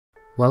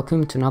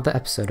Welcome to another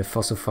episode of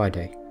Fossil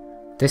Friday.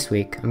 This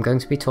week I'm going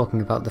to be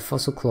talking about the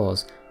fossil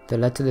claws that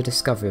led to the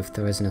discovery of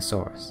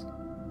Therizinosaurus.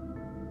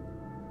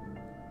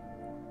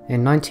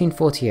 In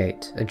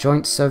 1948, a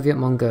joint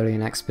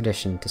Soviet-Mongolian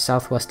expedition to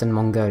southwestern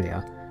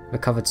Mongolia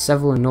recovered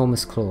several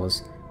enormous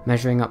claws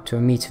measuring up to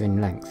a metre in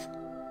length.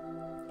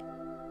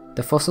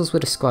 The fossils were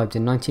described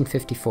in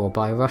 1954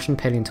 by a Russian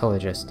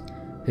paleontologist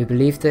who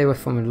believed they were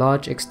from a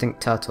large extinct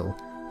turtle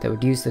that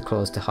would use the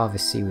claws to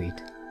harvest seaweed.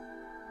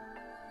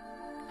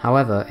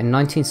 However, in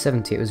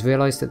 1970 it was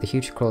realised that the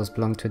huge claws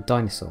belonged to a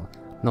dinosaur,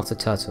 not a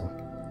turtle.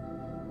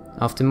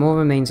 After more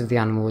remains of the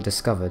animal were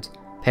discovered,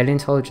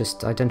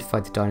 paleontologists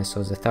identified the dinosaur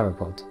as a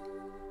theropod.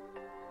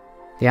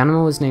 The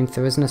animal was named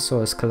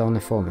Therizinosaurus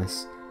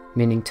coloniformis,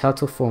 meaning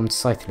turtle-formed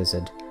scythe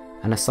lizard,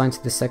 and assigned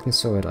to the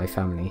Segnosauridae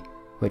family,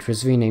 which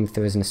was renamed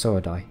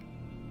Therizinosauridae.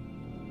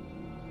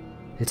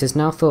 It is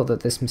now thought that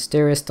this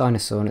mysterious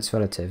dinosaur and its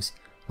relatives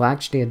were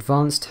actually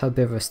advanced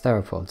herbivorous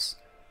theropods,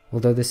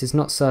 although this is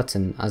not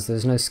certain as there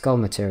is no skull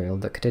material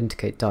that could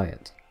indicate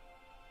diet.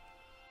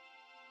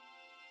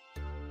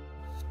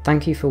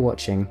 Thank you for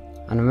watching,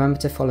 and remember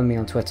to follow me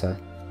on Twitter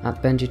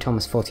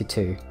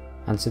 @BenjiThomas42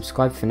 and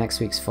subscribe for next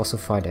week's Fossil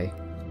Friday.